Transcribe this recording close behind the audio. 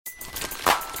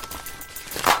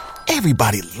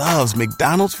Everybody loves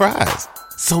McDonald's fries.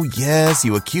 So yes,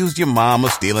 you accused your mom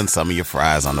of stealing some of your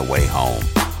fries on the way home.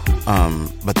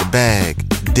 But the bag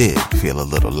did feel a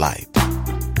little light.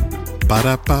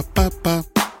 Ba-da-ba-ba-ba.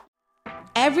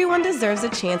 Everyone deserves a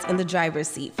chance in the driver's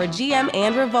seat. For GM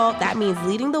and Revolt, that means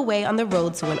leading the way on the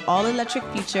road to an all-electric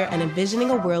future and envisioning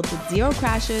a world with zero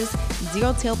crashes,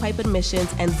 zero tailpipe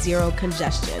emissions, and zero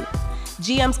congestion.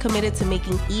 GM's committed to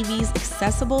making EVs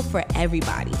accessible for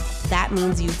everybody. That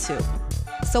means you too.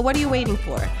 So what are you waiting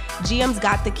for? GM's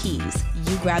got the keys.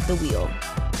 You grab the wheel.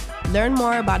 Learn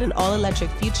more about an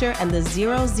all-electric future and the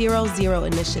 000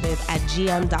 initiative at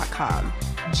gm.com.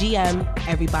 GM,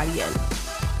 everybody in.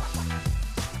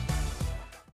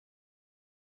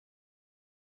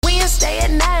 Wednesday at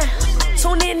 9,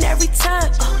 tune in every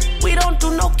time. We don't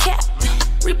do no cap,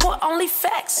 report only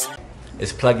facts.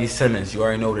 It's Pluggy Simmons. You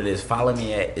already know what it is. Follow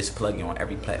me at It's Pluggy on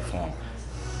every platform.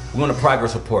 We're on a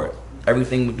progress report.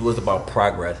 Everything we do is about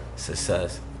progress,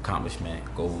 success, accomplishment,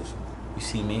 goals. You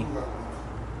see me?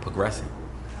 Progressing.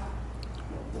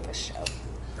 For sure.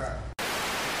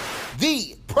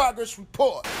 The Progress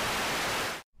Report.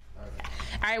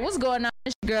 All right, what's going on?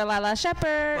 It's your girl Lala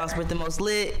Shepherd. Boss with the most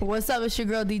lit. What's up? It's your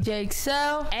girl DJ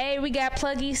Excel. Hey, we got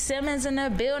Pluggy Simmons in the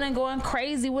building going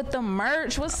crazy with the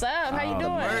merch. What's up? How you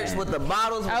doing? Merch with the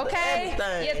bottles. With Okay. the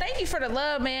everything. Yeah, thank you for the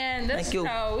love, man. Thank you. You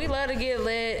know, we love to get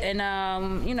lit, and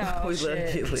we love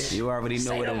to get lit. You already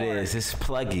know what it is. It's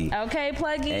Pluggy. Okay,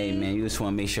 Pluggy. Hey man, you just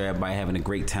want to make sure everybody having a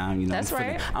great time. You know, That's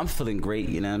right. I'm feeling great.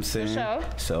 You know what I'm saying? For sure.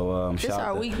 So This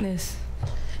our weakness.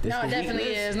 No, it definitely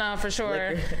is. No, for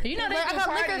sure. You know, they do got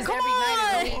parties liquor. Come every night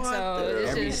of the week, on. so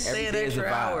it's just... Stay an extra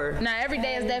hour. Now, every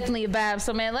day is definitely a vibe.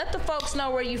 So, man, let the folks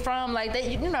know where you from. Like,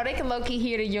 they, you know, they can low-key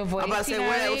hear it in your voice. I'm about to say, you know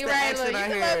what I what's mean? the accent I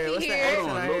hear? What's the accent Hold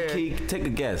I on, low hear? key, take a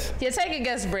guess. Yeah, take a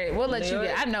guess, Britt. We'll let you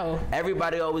get. I know.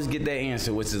 Everybody always get that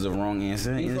answer, which is a wrong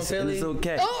answer. You and from Philly? it's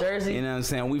okay. Jersey? You know what I'm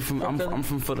saying? I'm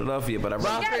from Philadelphia, but I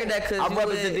I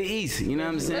represent the East. You know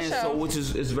what I'm saying? sure. So which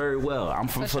is very well. I'm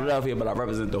from Philadelphia, but I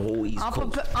represent the whole East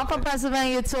Coast. I'm from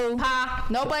Pennsylvania too.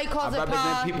 Nobody calls I it represent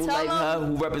pie. people Tell like them. her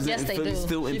who represent Yes, they Philly do.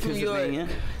 still in She from York.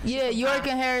 Pennsylvania. Yeah, York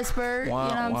and Harrisburg. You know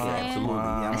what I'm saying?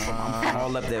 Absolutely. I'm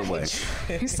all up that way.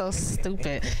 You're so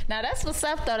stupid. Now that's what's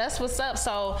up, though. That's what's up.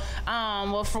 So,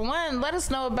 well, for one, let us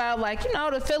know about, like, you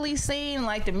know, the Philly scene,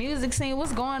 like the music scene.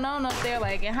 What's going on up there?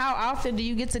 Like, and how often do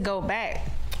you get to go back?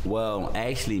 Well,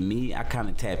 actually, I kind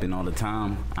of tap in all the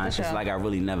time. It's like I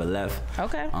really never left.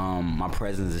 Okay. My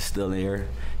presence is still there.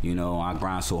 You know, I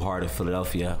grind so hard in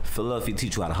Philadelphia. Philadelphia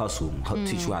teach you how to hustle,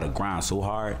 teach you how to grind so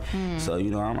hard. So,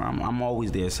 you know, I'm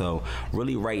always there. So,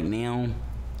 really, right now,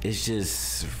 it's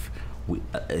just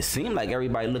it seems like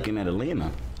everybody looking at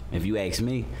Atlanta. If you ask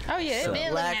me. Oh yeah, So, it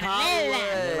been Black looking at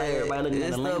Hollywood. like everybody looking at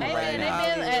It's the Atlanta Black right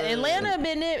now. Atlanta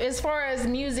been it as far as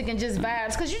music and just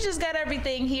vibes, because you just got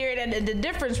everything here. And the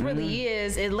difference really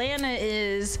is Atlanta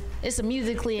it's a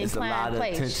musically It's a lot inclined of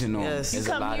place. attention on. Yes. You There's a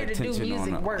come lot here of to do attention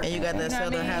music on work. And you got that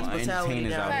southern hospitality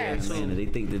entertainers out down here in there Atlanta. too. They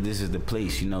think that this is the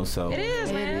place, you know. So It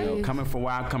is, man. You know, coming from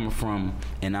where I'm coming from,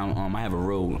 and I have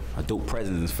a dope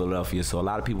presence in Philadelphia. So a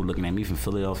lot of people looking at me from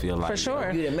Philadelphia, like For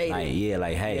sure. You done made like it. yeah,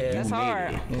 like hey, you That's made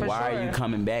hard. it. For Why are sure. you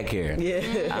coming back here? Yeah.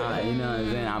 You know what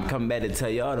I'm saying? I'm coming back to tell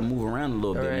y'all to move around a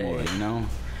little bit Right. more. You know.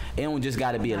 It don't just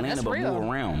got to be Atlanta, that's but real. move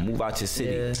around, move out your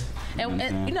city. Yeah.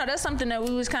 And you know, that's something that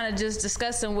we was kind of just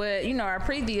discussing with, you know, our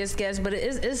previous guests, but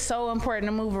it's so important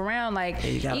to move around. Like,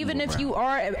 you gotta even move if around. you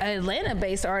are an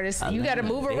Atlanta-based artist, you got to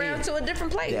move around to a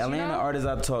different place. The Atlanta artists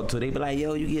I talk to, they be like,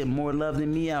 yo, you get more love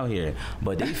than me out here.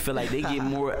 But they feel like they get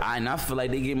more, and I feel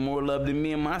like they get more love than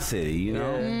me in my city, you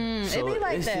know? it be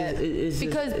like it's that.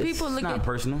 Because people look not at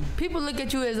personal. People look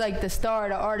at you as like the star,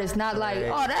 the artist, not like,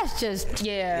 oh, that's just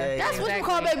Yeah. that's what you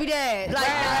call baby dad. Like,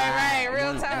 Right,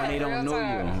 real time. When they don't real know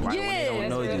time. you. Right, when they don't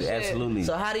know you, absolutely.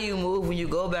 So how do you move when you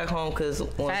go back home? Because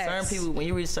certain people, when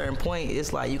you reach a certain point,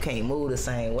 it's like you can't move the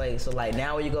same way. So like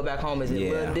now when you go back home, is it a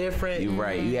little different? You're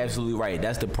right. You're absolutely right.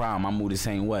 That's the problem. I move the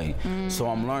same way. So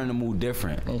I'm learning to move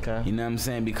different. Okay. You know what I'm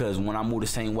saying? Because when I move the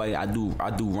same way, I do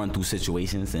run through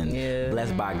situations, and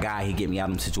blessed by God, he get me out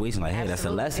of them situations. Like, hey, that's a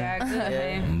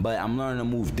lesson. But I'm learning to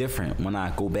move different when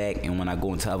I go back and when I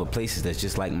go into other places that's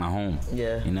just like my home.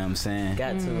 Yeah. You know what I'm saying?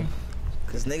 Got to.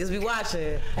 Cause niggas be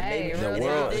watching. Hey, The real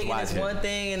world time. is watching. It's one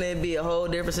thing and it'd be a whole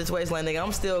different situation. Like nigga,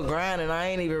 I'm still grinding. I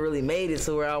ain't even really made it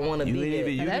to where I want to be.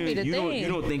 You That'd be the you thing.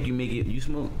 don't think you make it? You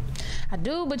smoke? I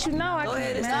do, but you know I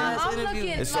can't. I'm looking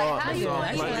It's like all- how it's you all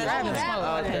want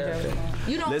like-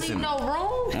 You don't Listen. leave no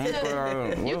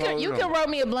room. You can roll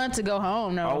me a blunt to go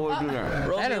home. I No, will do that.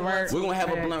 that'll work. We're gonna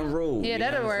have a blunt roll. Yeah,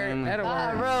 that'll work. That'll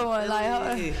work. Roll one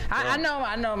like. I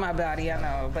know my body. I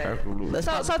know, but Absolutely.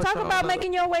 so talk about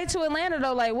making your way to Atlanta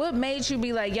though. Like, what made you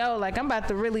be like, yo, like I'm about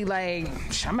to really like,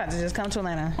 I'm about to just come to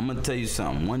Atlanta. I'm gonna tell you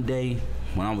something. One day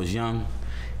when I was young,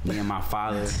 me and my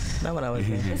father. Not when I was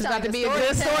young. It's about to be a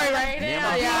good story right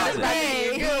now. Yeah, it's about to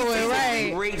be a good one,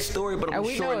 right? Great story, but I'm We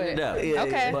know shortening it up.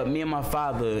 Okay. But me and my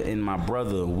father and my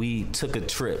brother, we took a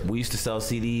trip. We used to sell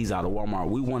CDs out of Walmart.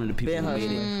 We one of the people who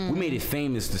made it. We made it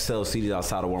famous to sell CDs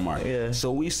outside of Walmart. Yeah.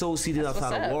 So we sold CDs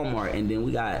outside of Walmart, and then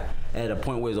we got at a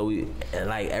point where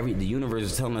the universe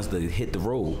was telling us to hit the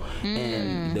road.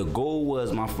 And the goal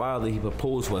was, my father, he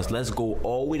proposed to us, let's go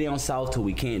all the way down south till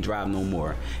we can't drive no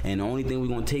more. And the only thing we're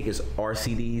gonna take is our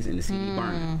CDs and the CD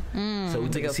burner. So we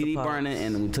took a CD burner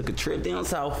and we took a trip down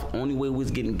south. Only way we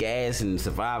was getting gas and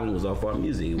surviving was off our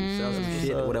music. We sell some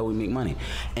shit or whatever, we make money.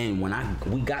 And when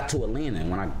we got to Atlanta,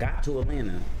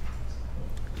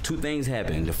 two things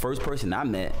happened. The first person I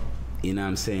met, you know what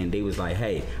I'm saying, they was like,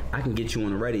 hey, I can get you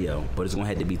on the radio, but it's gonna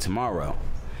have to be tomorrow.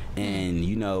 And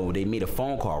you know, they made a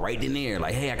phone call right in there,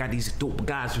 like, hey, I got these dope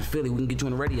guys from Philly, we can get you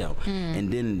on the radio.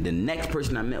 And then the next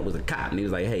person I met was a cop, and he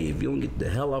was like, hey, if you don't get the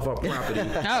hell off our property,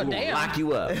 we're gonna lock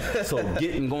you up. So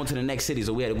going to the next city,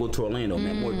 so we had to go to Orlando,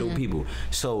 met more dope people.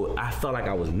 So I felt like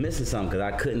I was missing something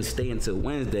because I couldn't stay until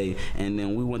Wednesday, and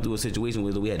then we went through a situation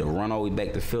where we had to run all the way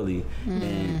back to Philly.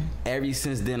 And ever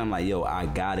since then, I'm like, yo, I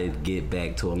gotta get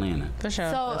back to Atlanta. For sure.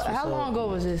 So how long ago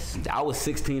was this? I was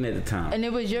 16 at the time. And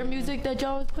it was your music that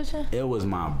y'all was pushing? It was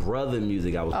my brother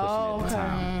music I was pushing at the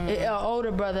time. An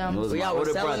older brother. It was my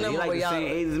older brother. He like the same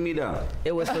age as me though.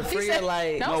 It was for free or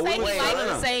like. Don't say he like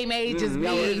the same age as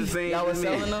me. Y'all was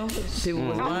selling them? People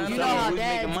was buying You them? know, we was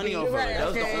making money off of it. That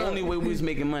was the only way we was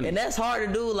making money. And that's hard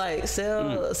to do, like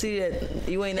sell. See that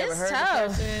you ain't never It's heard tough.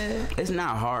 of person. It's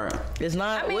not hard. It's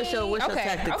not. I mean, what's your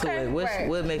tactic to it?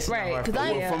 What makes it hard?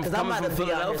 Because From coming from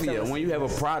Philadelphia, when you have a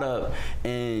product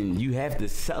and you have to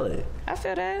sell it, I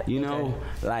feel that. you know,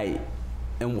 like.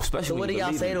 And especially So what do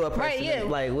y'all say to a person? Right, yeah.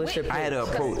 Like, what's your? I had an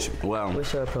approach. Well,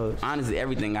 What's your approach? honestly,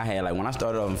 everything I had, like when I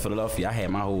started off in Philadelphia, I had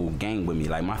my whole gang with me.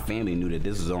 Like my family knew that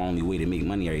this was the only way to make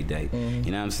money every day. You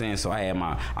know what I'm saying? So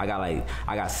I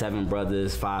got 7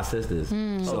 brothers, 5 sisters.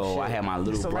 So I had my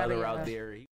little brother out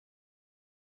there.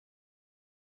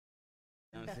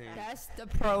 That's the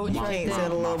approach right can't tell a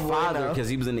there. little My boy, father, though. because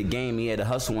he was in the game, he had a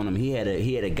hustle on him. He had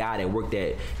a guy that worked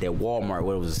at Walmart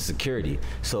where it was security.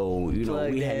 So you know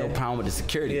we had no problem with the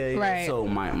security. Yeah, yeah. Right. So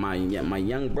my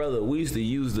young brother, we used to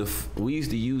use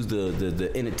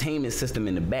the entertainment system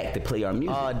in the back to play our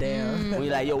music. Oh damn. We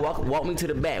like, yo, walk me to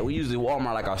the back. We usually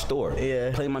Walmart like our store.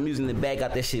 Yeah. Play my music in the back,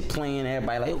 got that shit playing.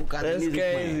 Everybody like, oh, got the That's music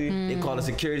crazy. playing. They call it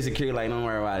security like, don't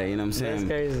worry about it. You know what I'm saying? That's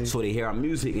crazy. So they hear our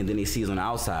music and then they see us on the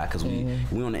outside because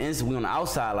we on the inside, we on the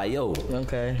outside like, yo.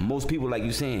 Okay. Most people like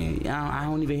you saying, I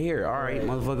don't even hear it. All right,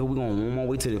 motherfucker, we gonna one more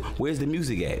way to where's the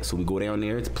music at? So we go down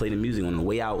there to play the music. On the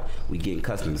way out, we getting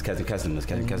customers.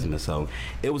 So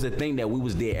it was a thing that we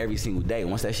was there every single day.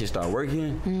 Once that shit started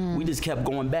working, we just kept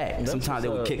going back. Sometimes they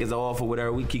would kick us off or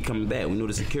whatever. We keep coming back. We knew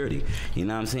the security. You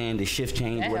know what I'm saying? The shift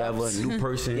change, whatever. New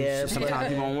person. Yeah. Sometimes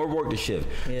people don't work the shift.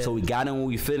 Yeah. So we got in when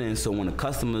we fit in. So when the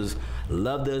customers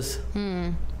loved us.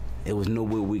 It was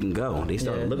nowhere we can go. They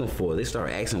started looking for it. They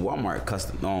started asking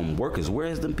Walmart workers,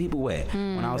 where's them people at?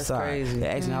 When outside, crazy. they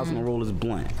asked me how gonna roll this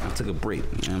blunt. I took a break. You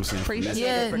know what I'm saying? Appreciate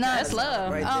Yeah, no, That's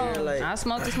love. Right there, like- I'll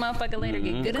smoke this motherfucker later.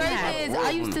 Get good and Crazy high.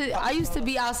 is I used to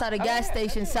be outside a gas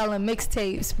station selling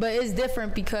mixtapes, but it's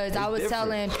different because I was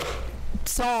different. selling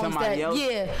songs Somebody else?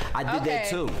 yeah. I did that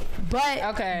too.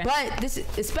 But this,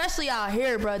 especially out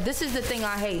here, bro. This is the thing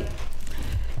I hate.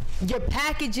 Your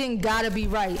packaging gotta be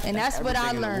right, and that's what I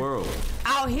Everything in the learned. world.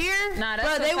 Out here, Nah, that's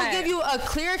bro, a they will fact. give you a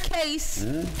clear case,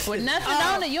 With nothing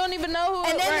on it, you don't even know who.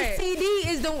 and then right. the CD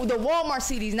is the Walmart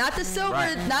CDs, not the silver,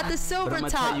 Right. not the But silver I'm gonna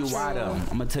tops. tell you why though.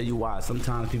 I'm gonna tell you why.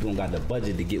 Sometimes people don't got the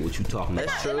budget to get what you talking about.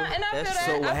 That's true. And I feel That's that.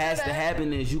 So I what feel has to that.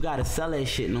 happen is you gotta sell that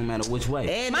shit no matter which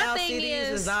way. And My now thing CDs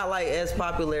is- is not like as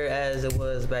popular as it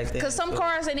was back then. Because some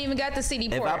cars ain't even got the CD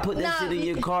If port. I put that Nah. shit in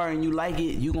your car and you like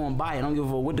it, you gonna buy it. I don't give a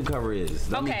fuck what the cover is.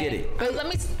 Let me get it. But let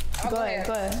me. Go ahead.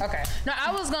 Okay. No,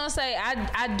 I was gonna say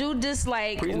I do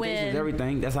dislike Presentation is when.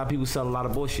 everything. That's how people sell a lot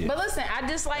of bullshit. But listen, I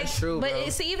dislike. That's true, but bro.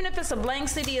 see, even if it's a blank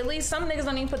CD, at least some niggas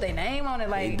don't even put their name on it.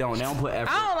 Like They don't put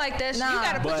effort. I don't like that shit. You Nah.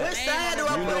 gotta put But- your Which name side do on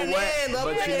I it. You put know it what? in?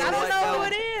 But you I know don't what, know though? who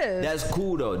it is. That's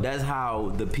cool though. That's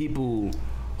how the people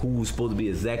who's supposed to be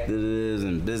executives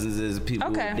and businesses, people.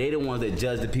 Okay. They the ones that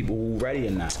judge the people who ready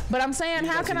or not. But I'm saying,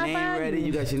 how can I find ready? you?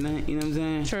 You got your name. You know what I'm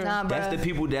saying? True. Nah, That's the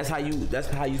people. That's how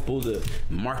you supposed to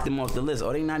mark them off the list.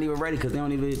 Oh, they not even ready because they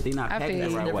not packed the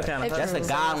right way. That's a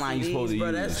guideline you supposed to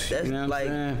use. That's you know what I'm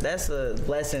saying? that's a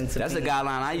blessing to That's a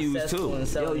guideline I use too.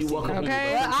 Yo, you walk up on the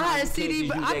Okay. Well, I had a CD,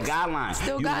 but use that guideline.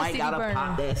 still You got might CD gotta burner.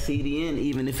 pop that CD in,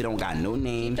 even if it don't got no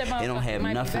name, it don't have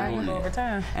nothing on over it.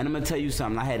 time. And I'm gonna tell you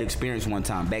something. I had experience one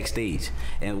time backstage,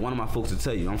 and one of my folks will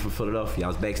tell you, I'm from Philadelphia. I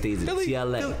was backstage at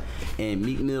CLA, and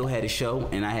Meek Mill had a show,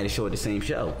 and I had a show at the same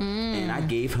show, and I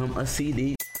gave him a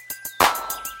CD.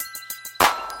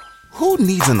 Who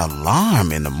needs an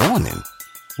alarm in the morning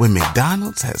when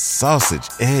McDonald's has sausage,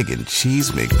 egg, and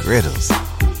cheese McGriddles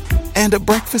and a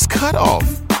breakfast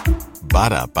cutoff?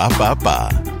 Ba-da-ba-ba-ba.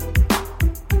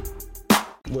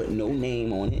 With no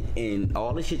name on it and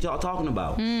all the shit y'all talking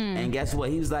about. And guess what?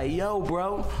 He was like, yo,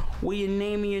 bro, where your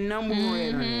name and your number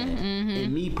right on that?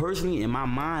 And me personally, in my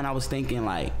mind, I was thinking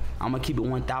like, I'm gonna keep it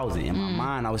 1,000. In my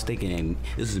mind, I was thinking, and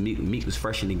this is Meek was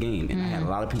fresh in the game, and I had a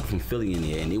lot of people from Philly in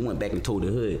there, and they went back and told the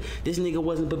hood, this nigga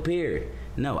wasn't prepared.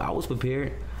 No, I was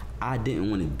prepared. I didn't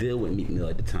want to deal with Meek Mill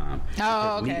at the time.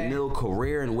 Oh, okay. Meek Mill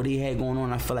career and what he had going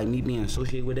on, I felt like me being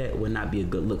associated with that would not be a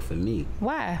good look for me.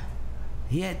 Why?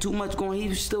 He had too much going. He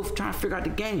was still trying to figure out the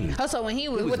game. Oh, so when he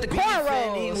was with the beefing,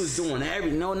 cornrows. he was doing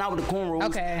everything. No, not with the cornrows.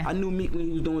 Okay. I knew Meek when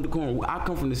he was doing the cornrows. I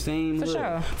come from the same hood,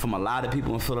 sure. from a lot of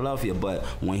people in Philadelphia. But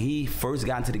when he first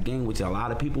got into the game, which a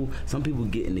lot of people, some people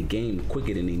get in the game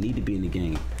quicker than they need to be in the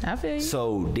game. I feel you.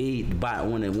 So they,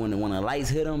 when the lights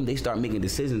hit them, they start making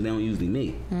decisions they don't usually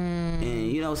make.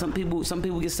 And you know, some people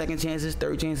get second chances,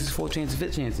 third chances, fourth chances,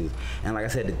 fifth chances. And like I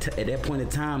said, at that point in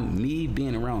time, me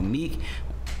being around Meek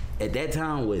at that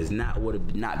time would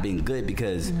have not been good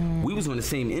because we was on the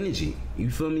same energy. You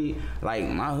feel me? Like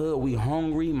my hood, we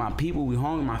hungry. My people, we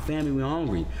hungry. My family, we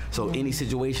hungry. So any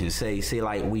situation, say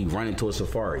like we run into a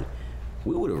safari,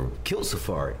 we would have killed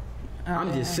safari.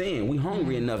 I'm just saying, we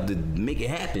hungry enough to make it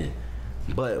happen,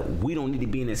 but we don't need to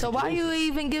be in that So situation. why you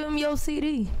even give him your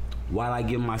CD? Why I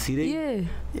give him my CD? Yeah.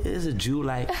 It's a Jew.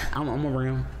 Like I'm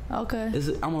around. Okay.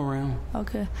 I'm around.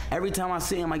 Okay. Every time I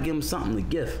see him, I give him something, a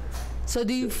gift. So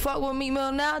do you fuck with Meek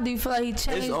Mill now? Do you feel like he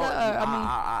changed that?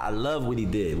 I love what he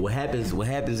did. What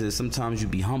happens is sometimes you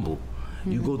be humble.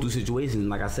 You go through situations,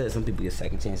 like I said, some people get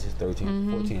second chances, third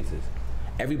chances, fourth chances.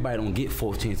 Everybody don't get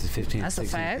fourth chances, fifth chances. That's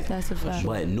a fact. That's a fact.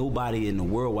 But nobody in the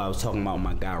world, while I was talking about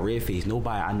my guy Redface,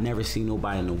 I never seen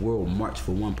nobody in the world march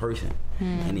for one person.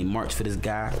 And they marched for this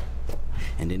guy,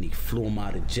 and then they flew him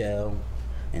out of jail,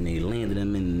 and they landed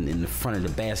him in the front of the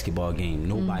basketball game.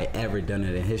 Nobody ever done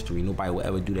it in history. Nobody will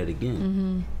ever do that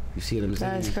again. You see what I'm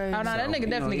saying? That's crazy. Oh no, that nigga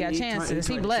definitely got chances.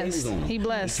 He blessed. He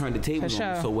blessed. He turned the tables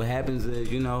on him. So what happens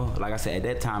is, like I said, at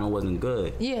that time it wasn't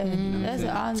good. Yeah,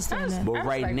 I understand that. But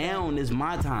right now, it's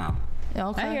my time.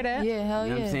 Okay. I hear that. Yeah, hell You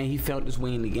know what I'm saying? He felt this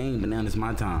way in the game, but now it's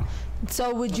my time.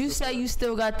 So would you say you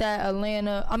still got that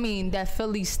that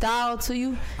Philly style to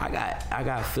you? I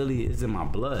got Philly, it's in my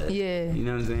blood. Yeah. You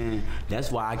know what I'm saying? That's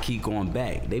why I keep going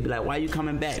back. They be like, why you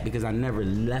coming back? Because I never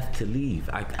left to leave.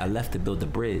 I left to build the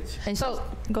bridge. And so,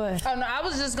 go ahead. Oh no, I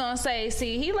was just gonna say,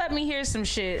 see, he let me hear some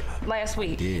shit last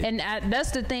week, and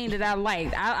that's the thing that I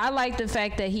liked. I like the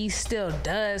fact that he still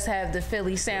does have the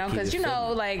Philly sound, because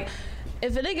like,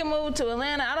 if a nigga moved to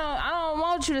Atlanta, I don't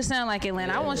want you to sound like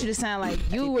Atlanta. I want you to sound like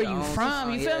you, where you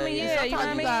from. You feel me? Yeah, you know what I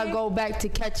mean? You gotta go back to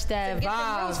catch that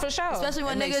vibe, for sure. Especially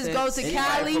when niggas go to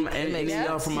Cali.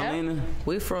 Y'all from Atlanta?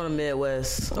 We from the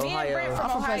Midwest, Ohio. I'm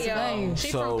from Ohio.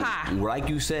 She from Pie. Like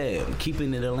you said,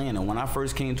 keeping it Atlanta. When I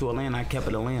first came to Atlanta, I kept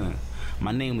it Atlanta.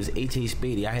 My name was H.A.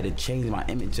 Spady. I had to change my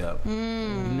image up. You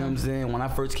know what I'm saying? When I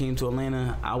first came to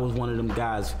Atlanta, I was one of them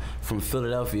guys from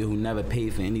Philadelphia who never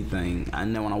paid for anything. I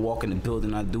know when I walk in the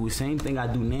building, I do the same thing I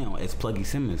do now as Pluggy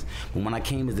Simmons. But when I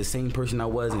came as the same person I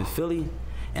was in Philly,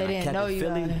 and I kept it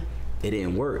Philly, it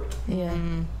didn't work. Yeah.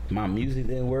 My music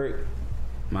didn't work.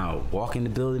 My walk in the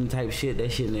building type shit, that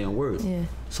shit didn't work. Yeah.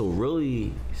 So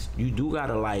really, you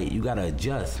gotta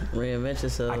adjust. Reinvent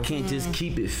yourself. I can't just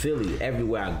keep it Philly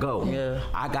everywhere I go. Yeah.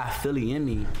 I got Philly in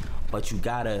me, but you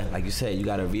gotta, like you said, you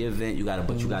gotta reinvent. You gotta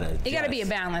adjust. It gotta be a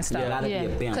balance, though. Yeah, gotta be a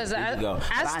balance. Because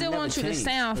I still want you to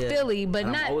sound Philly, but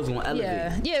not. I'm always gonna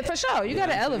elevate. Yeah, for sure. You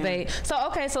gotta elevate. So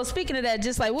so speaking of that,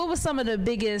 just like, what was some of the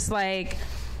biggest like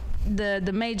the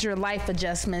major life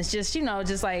adjustments? Just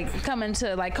like coming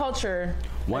to like culture.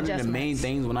 One of the main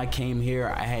things when I came here,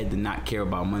 I had to not care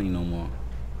about money no more.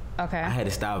 Okay. I had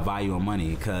to stop valuing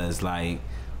money because like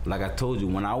I told you,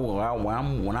 when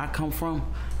I come from,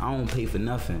 I don't pay for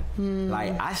nothing.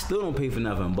 Like I still don't pay for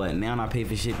nothing, but now I pay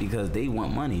for shit because they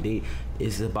want money.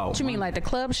 It's about. What you mean, like the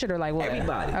club shit or like what?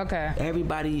 Everybody. Okay.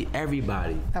 Everybody.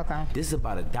 Okay. This is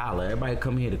about $1. Everybody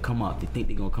come here to come up. They think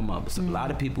they're gonna come up. So a lot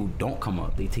of people don't come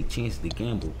up. They take chances. They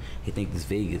gamble. They think it's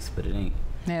Vegas, but it ain't.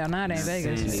 Hell, not in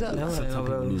Vegas. Sometimes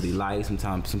people lose their life.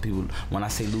 Sometimes some people, when I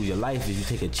say lose your life, is you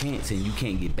take a chance and you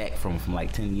can't get back from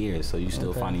like 10 years, so you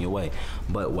still finding your way.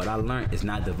 But what I learned is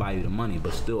not the value of the money,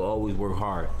 but still always work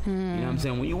hard. You know what I'm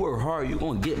saying? When you work hard, you're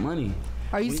gonna get money.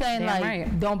 Are you saying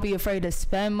like don't be afraid to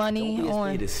spend money? Don't be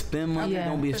afraid to spend money. Yeah,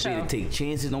 don't be afraid to take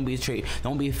chances. Don't be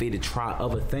afraid to try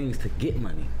other things to get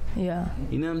money. Yeah.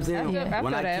 You know what I'm saying? Yeah,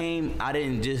 when I came,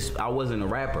 I wasn't a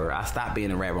rapper. I stopped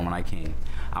being a rapper when I came.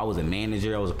 I was a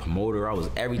manager, I was a promoter, I was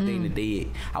everything that they,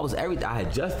 I was everything. I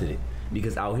adjusted it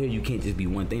because out here you can't just be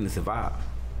one thing to survive.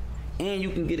 And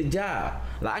you can get a job.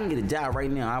 Like I can get a job right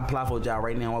now. I apply for a job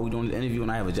right now while we doing this interview, and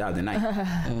I have a job tonight.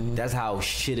 That's how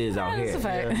shit is out here.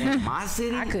 In my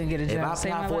city, I couldn't get a job. If I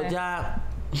apply for a job,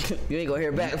 you ain't gonna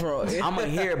hear back from it. I'm gonna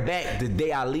hear back the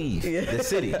day I leave the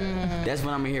city. That's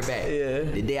when I'm gonna hear back.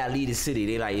 The day I leave the city,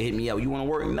 they like hit me up. You wanna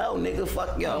work? No, nigga,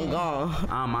 fuck yo. I'm gone.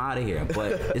 I'm out of here.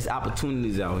 But it's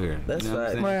opportunities out here. That's you know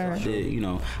right. what I'm saying? You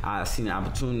know, I seen the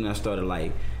opportunity and I started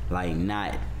like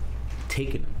not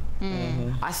taking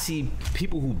them. I see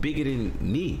people who bigger than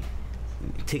me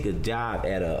take a job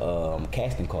at a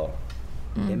casting call.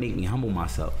 That make me humble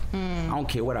myself. I don't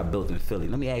care what I built in Philly.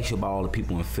 Let me ask you about all the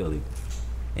people in Philly.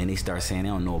 And they start saying they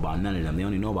don't know about none of them. They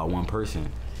only know about one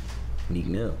person, Meek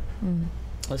Mill.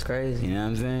 That's crazy. You know what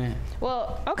I'm saying?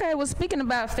 Well, okay. Well, speaking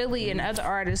about Philly and other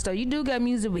artists, though, you do got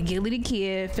music with Gillie The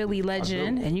Kid, Philly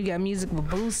legend, and you got music with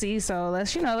Boosie. So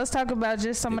let's talk about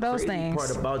just some of those things. The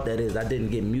part about that is I didn't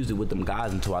get music with them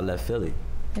guys until I left Philly.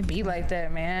 It be like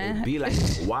that, man. It be like,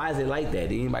 why is it like that?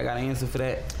 Anybody got an answer for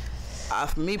that?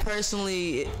 For me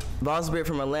personally, Boss Bear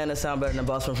from Atlanta sound better than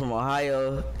Boss from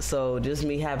Ohio. So just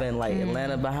me having like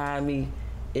Atlanta behind me,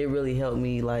 it really helped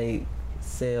me like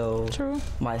sell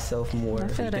myself more. You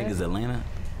think it's Atlanta?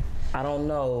 I don't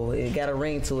know. It got a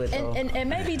ring to it though. And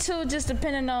maybe too, just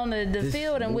depending on the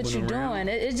field and what you're doing.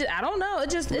 It just, I don't know. It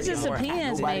just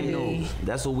depends. Maybe knows.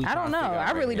 That's what we. I don't know.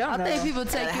 I really don't know. I think people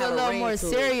take you a little more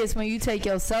serious when you take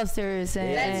yourself serious.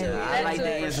 And I like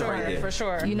that answer right there. For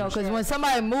sure. You know, because when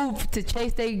somebody moves to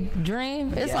chase their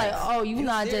dream, it's like, oh, you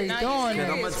not just doing it.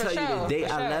 I'm gonna tell you, the day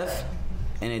I left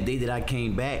and the day that I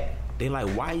came back. They like,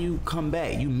 why you come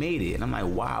back? You made it. And I'm like,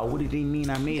 wow, what did they mean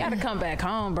I made it? You gotta come back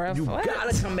home, bro. You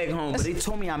gotta come back home. But they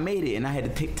told me I made it, and I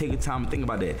had to take a time to think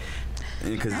about that.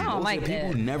 Because most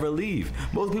people never leave.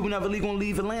 Most people never gonna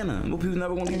leave Atlanta. Most people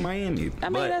never gonna leave Miami.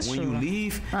 But when you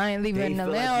leave, I ain't leaving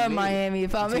Atlanta or Miami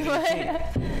if I'm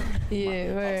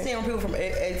Yeah, right. I'm seeing people from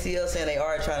ATL saying they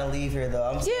are trying to leave here though.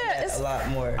 I'm seeing that a lot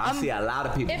more. I see a lot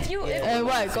of people. If you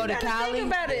go to Cali? Think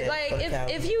about it. Like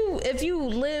if you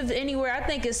live anywhere, I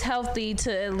think it's healthy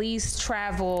to at least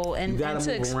travel and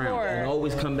to explore. And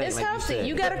always come back. It's like healthy.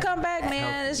 You gotta come back,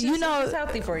 man. It's just, it's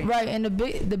healthy for you. Right. And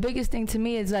the biggest thing to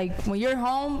me is like when you're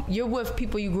home, you're with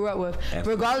people you grew up with,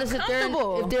 regardless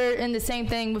if they're in the same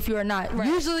thing with you or not. Right.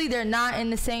 Usually they're not in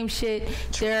the same shit.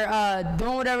 They're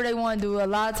doing whatever they want to do. A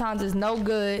lot of times it's no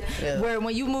good. Yeah. Where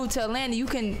when you move to Atlanta, you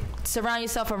can surround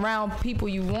yourself around people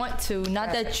you want to.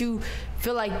 Not that you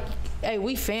feel like, hey,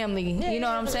 we family. You know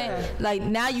what I'm saying? Like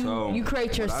now you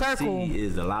create your circle. I see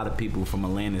is a lot of people from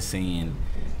Atlanta saying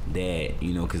that,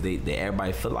 you know, because they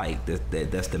everybody feel like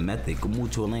that's the method. Go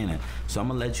move to Atlanta. So I'm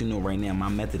gonna let you know right now, my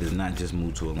method is not just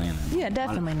move to Atlanta. Yeah,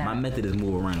 definitely not. My method is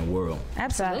move around the world.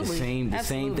 Absolutely. The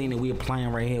same thing that we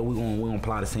applying right here. We're gonna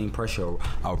apply the same pressure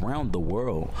around the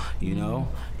world. You know,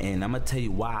 and I'm gonna tell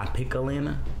you why I pick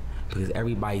Atlanta, because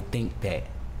everybody think that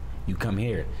you come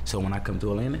here. So when I come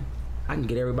to Atlanta, I can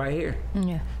get everybody here.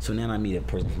 Yeah. So now I meet a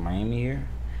person from Miami here.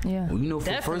 Yeah. Well, you know,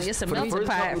 it's a melting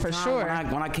pot for sure.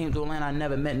 When I came to Atlanta, I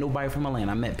never met nobody from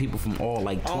Atlanta. I met people from all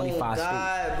like 25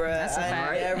 states. Bro. That's a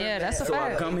fact. Yeah, that's a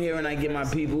fact. So I come here and I get my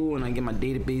people and I get my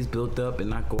database built up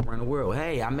and I go around the world.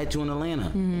 Hey, I met you in Atlanta.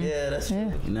 Mm-hmm. Yeah, that's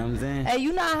true. You know what I'm saying? Hey,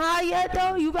 you not high yet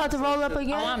though? You about to roll up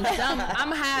again? Oh,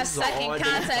 I'm high second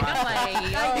contact. I'm like,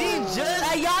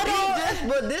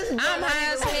 I'm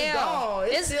high as hell.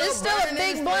 It's still a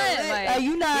big blunt. Like,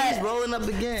 you not? He's rolling up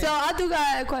again. So I do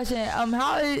got a question.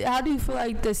 How do you feel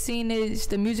like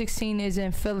the music scene is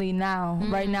in Philly now,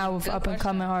 right now with up and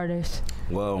coming artists?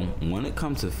 Well, when it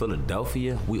comes to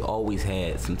Philadelphia, we always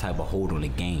had some type of hold on the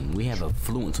game. We have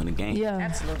influence on the game. Yeah,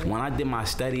 absolutely. When I did my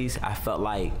studies, I felt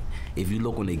like if you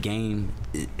look on the game,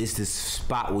 it's this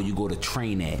spot where you go to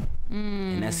train at.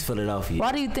 And that's Philadelphia.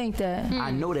 Why do you think that?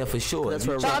 I know that for sure. That's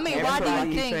why do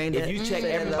you think? If you check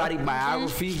everybody's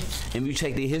biography, and you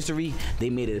check their history, they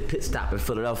made it a pit stop in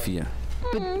Philadelphia.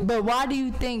 But why do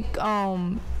you think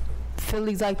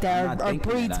Philly's like that or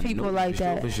breeds people like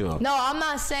that? For sure. No, I'm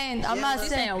not saying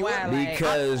why.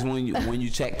 Because when you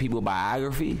check people's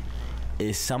biography,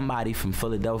 is somebody from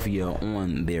Philadelphia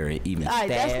on there even staff?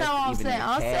 That's not what I'm saying.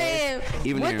 I'm saying,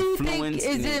 what do you think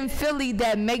is in Philly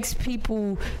that makes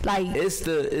people like? It's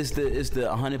the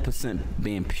 100%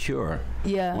 being pure.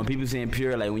 Yeah. When people saying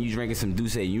pure, like when you drinking some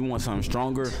Douce, you want something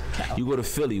stronger, you go to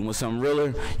Philly. You want something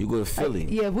realer, you go to Philly.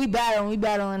 Yeah, we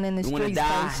battling in the streets. You want to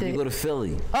die, you go to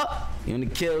Philly. You want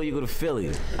to kill, you go to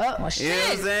Philly. Oh, shit. You know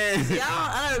what I'm saying? See,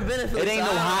 I never been in Philly. It ain't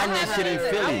no hiding that shit in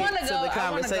Philly. I want to go. The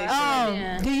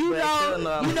conversation. Do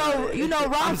you know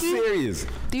Rocky? I'm serious.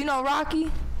 Do you know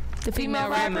Rocky? The female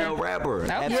rapper.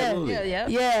 Absolutely.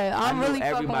 Yeah, I'm really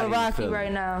fucking with Rocky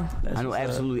right now. I know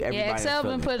absolutely everybody. Yeah, Excel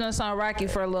been putting us on Rocky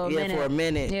for a little minute. Yeah, for a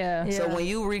minute. Yeah. So when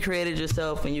you recreated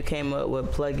yourself and you came up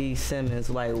with Pluggy Simmons,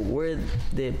 like where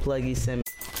did Pluggy Simmons?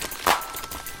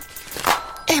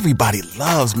 Everybody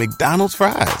loves McDonald's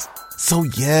fries. So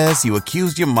yes, you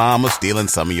accused your mom of stealing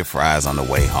some of your fries on the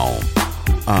way home.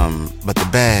 But the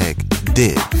bag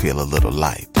did feel a little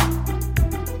light.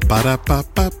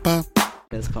 Ba-da-ba-ba-ba.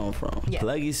 Come from? Yeah.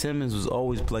 Pluggy Simmons was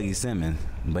always Pluggy Simmons,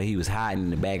 but he was hiding in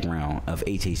the background of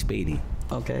H.H. Spady.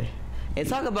 Okay. And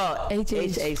talk about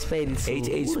H.H. Spady.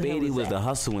 H.H. Spady was the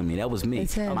hustle in me. That was me.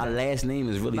 My last name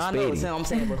is really Spady. I'm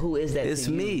saying, but who is that? It's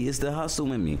me. It's the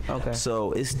hustle in me. Okay.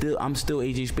 So I'm still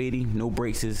H.H. Spady. No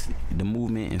Breaks is the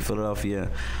movement in Philadelphia.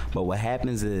 But what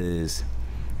happens is,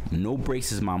 No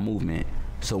Breaks is my movement.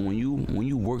 So when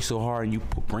you work so hard and you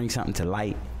bring something to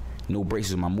light, No Breaks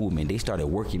is my movement. They started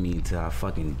working me until I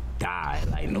fucking died.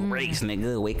 Like, no breaks,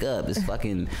 nigga. Wake up. It's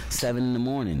fucking 7 in the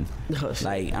morning.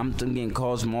 Like, I'm getting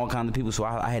calls from all kinds of people. So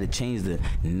I had to change the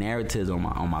narratives on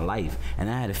my life. And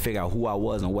I had to figure out who I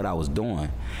was and what I was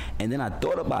doing. And then I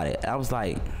thought about it. I was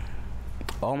like,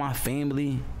 all my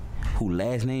family who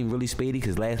last name really Spady,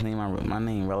 because last name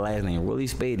really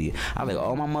Spady. I was like,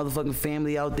 all my motherfucking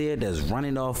family out there that's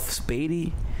running off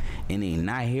Spady and they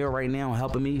not here right now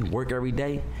helping me work every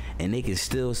day, and they can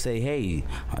still say, hey,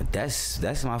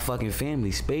 that's my fucking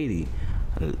family, Spady,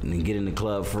 and get in the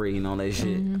club free and all that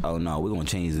shit. Oh no, we're gonna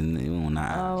change it. We're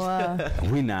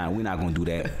not gonna do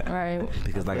that. Right.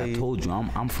 Because like I told you,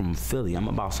 I'm from Philly. I'm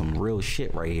about some real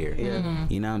shit right here. Yeah.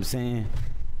 You know what I'm saying?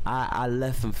 I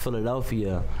left from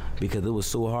Philadelphia because it was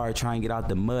so hard trying to get out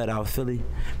the mud out of Philly,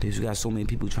 because you got so many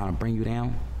people trying to bring you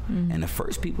down. And the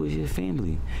first people is your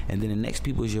family, and then the next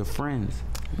people is your friends.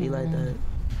 Be like that.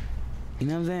 You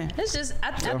know what I'm saying? It's just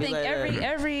I think like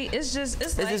it's just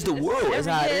the world. It's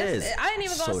how it is. I ain't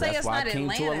even gonna say it's not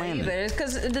Atlanta either,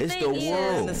 because the thing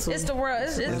is, it's the world.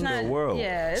 It's not the world.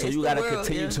 Yeah. So you gotta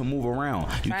continue to move around.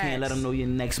 You can't let them know your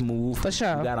next move. For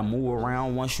sure. You gotta move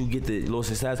around once you get the little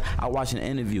success. I watched an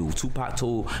interview. Tupac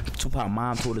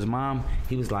mom told his mom,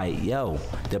 he was like, yo,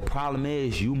 the problem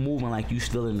is you moving like you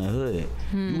still in the hood.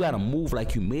 You gotta move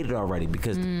like you made it already,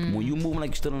 because when you moving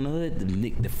like you still in the hood, the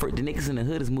niggas in the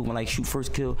hood is moving like shoot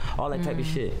first kill, all that type of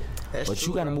shit. But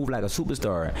you gotta move like a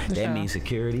superstar. That means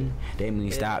security. That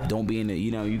means don't be in the,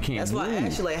 you can't. That's move. why I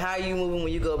asked you, like, how are you moving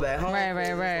when you go back home? Right.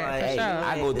 Like, Hey,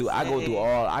 I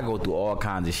go through all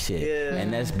kinds of shit. Yeah.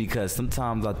 And that's because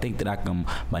sometimes I think that I can,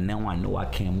 but now I know I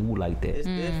can't move like that. It's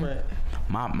different.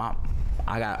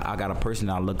 I got a person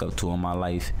that I look up to in my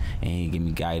life, and he give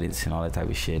me guidance and all that type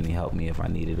of shit, and he helped me if I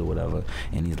needed or whatever.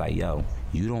 And he's like, yo,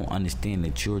 you don't understand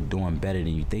that you're doing better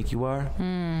than you think you are,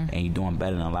 and you're doing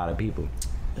better than a lot of people.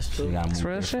 That's true. So It's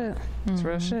real shit. It's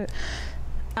real shit.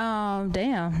 Damn,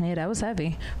 yeah, that was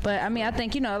heavy. But I mean, I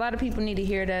think a lot of people need to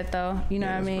hear that, though. You know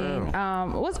what I mean?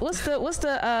 What's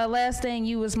the last thing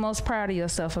you was most proud of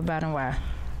yourself about, and why?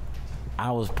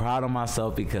 I was proud of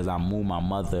myself because I moved my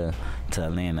mother to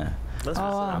Atlanta.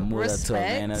 I moved her to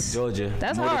Atlanta, Georgia.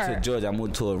 That's I moved hard. her to Georgia. I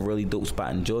moved to a really dope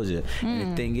spot in Georgia.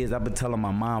 And the thing is, I've been telling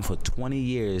my mom for 20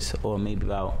 years, or maybe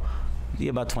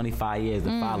about 25 years,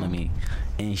 to follow me.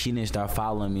 And she didn't start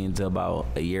following me until about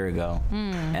a year ago.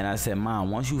 And I said, Mom,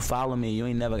 once you follow me, you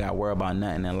ain't never got to worry about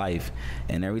nothing in life.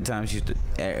 And every time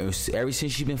ever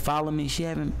since she been following me, she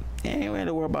ain't had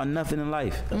to worry about nothing in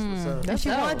life. That's what's up. Does she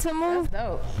want to move?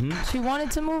 She wanted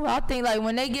to move. I think like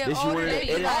when they get older, it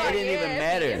didn't even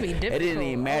matter. It didn't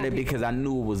even matter because I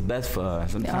knew it was best for her.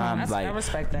 Sometimes I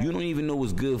respect that. you don't even know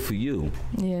what's good for you.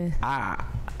 Yeah.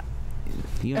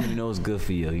 You don't even know what's good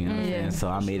for you. You know what I'm saying? So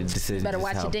I made a decision. Better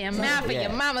watch your damn mouth and your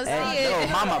mama see it.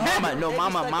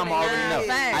 Mama already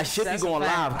know. I should be going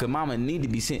live because mama need to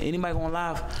be seeing. Anybody going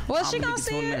live? Well, she gonna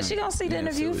see it. She gonna see the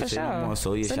interview for sure.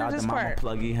 So yeah, shout out to Mama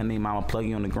Pluggy. Her name Mama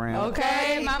Pluggy on the ground.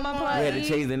 Okay, Mama Pluggy. We had to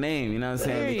change the name. You know what I'm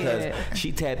saying? Because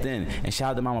she tapped in. And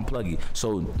shout out to Mama Pluggy.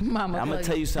 So I'm gonna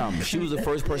tell you something. She was the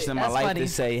first person in my life to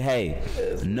say, "Hey,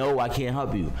 no, I can't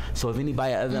help you." So if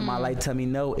anybody ever in my life tell me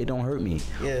no, it don't hurt me.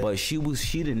 But she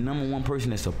the number one person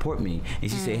that support me,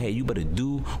 and she said, "Hey, you better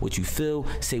do what you feel,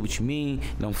 say what you mean,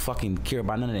 don't fucking care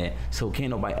about none of that." So can't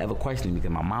nobody ever question me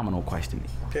because my mama don't question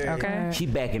me. Okay. She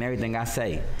backing everything I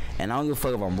say, and I don't give a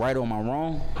fuck if I'm right or I'm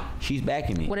wrong. She's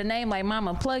backing me. With a name like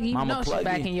Mama Pluggy, you know she's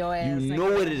backing your ass. You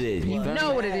know what it is. You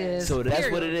know what it is. So that's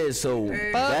what it is. So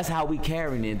that's how we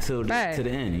carrying it to the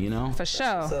end. You know. For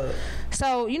sure.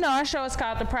 So you know our show is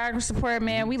called The Progress Report,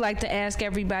 man. We like to ask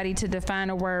everybody to define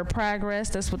the word progress.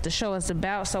 That's what the show is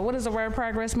about. So what does the word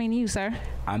progress mean to you, sir?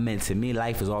 I mean, to me,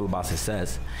 life is all about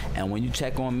success. And when you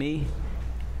check on me,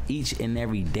 each and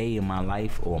every day in my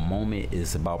life or moment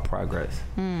is about progress.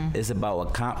 It's about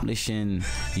accomplishing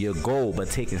your goal, but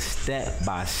taking step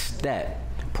by step.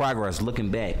 Progress, looking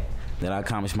back, that I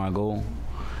accomplished my goal.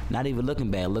 Not even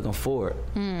looking back, looking forward.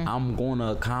 I'm going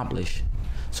to accomplish.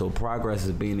 So progress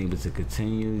is being able to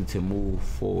continue to move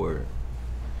forward.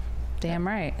 Damn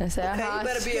right. That's okay, he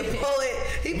better be a poet.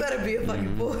 He better be a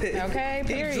fucking poet. Okay,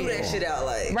 period. He drew that shit out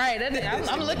like. Right.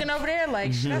 I'm looking over there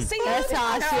like, should I sing it? That's how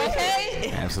I see it.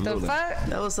 Okay. Absolutely. The fuck?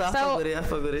 That was I fuck with it. I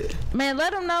fuck with it. Man,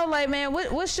 let them know, like, man,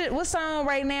 what song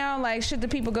right now, like, should the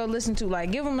people go listen to?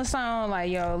 Like, give them a song, like,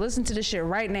 yo, listen to this shit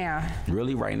right now.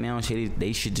 Really, right now,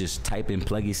 they should just type in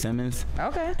Pluggy Simmons.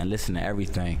 Okay. And listen to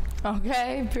everything.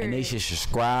 Okay, period. And they should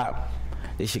subscribe.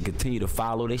 They should continue to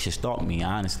follow. They should stalk me,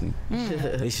 honestly.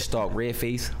 They should stalk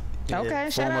Redface. Okay,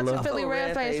 shout out to Philly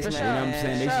Redface for sure. You know what I'm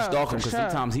saying? They should stalk him because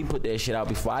sometimes he put that shit out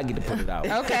before I get to put it out.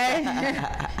 Okay.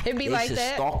 It be like that. They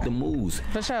should stalk the moves.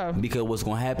 For sure. Because what's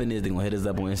going to happen is they're going to hit us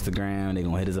up on Instagram. They're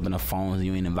going to hit us up on the phones and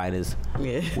you ain't invite us.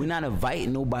 Yeah. We're not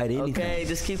inviting nobody to anything. Okay,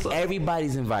 just keep up.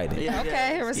 Everybody's invited. Yeah.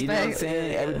 Okay, respect. You know what I'm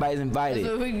saying? Everybody's invited.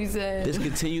 That's what we said. Just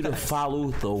continue to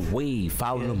follow the wave.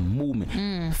 Follow the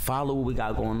movement. Follow what we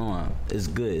got going on. It's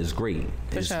good. It's great.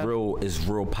 It's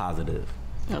real positive.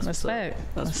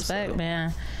 Respect,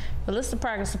 man. But listen to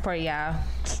Progress Report, y'all.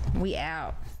 We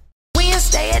out. We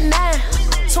stay at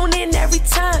 9. Tune in every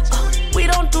time. We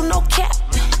don't do no cap.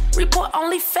 Report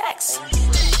only facts.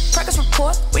 Progress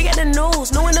Report. We got the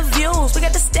news, new interviews. We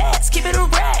got the stats. Keep it a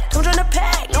rack. Don't join the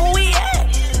pack. Know where we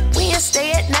at. We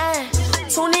stay at 9.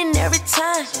 Tune in every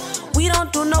time. We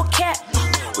don't do no cap.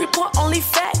 Report only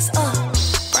facts.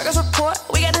 Progress Report.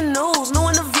 We got the news, new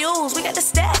interviews. We got the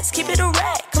stats. Keep it a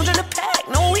rack. Come join the pack.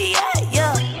 Know where we at.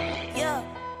 Yeah.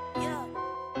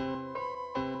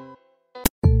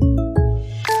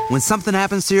 When something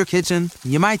happens to your kitchen,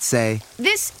 you might say,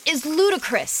 "This is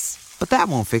ludicrous." But that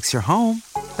won't fix your home.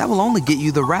 That will only get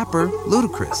you the rapper,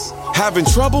 Ludacris. Having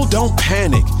trouble? Don't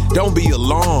panic. Don't be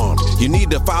alarmed. You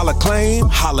need to file a claim?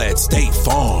 Holla at State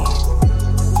Farm.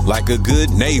 Like a good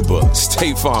neighbor,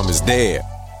 State Farm is there.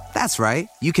 That's right.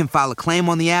 You can file a claim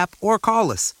on the app or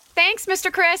call us. Thanks,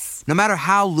 Mr. Chris. No matter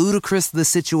how ludicrous the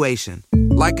situation,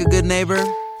 like a good neighbor,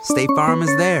 State Farm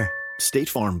is there. State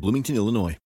Farm, Bloomington, Illinois.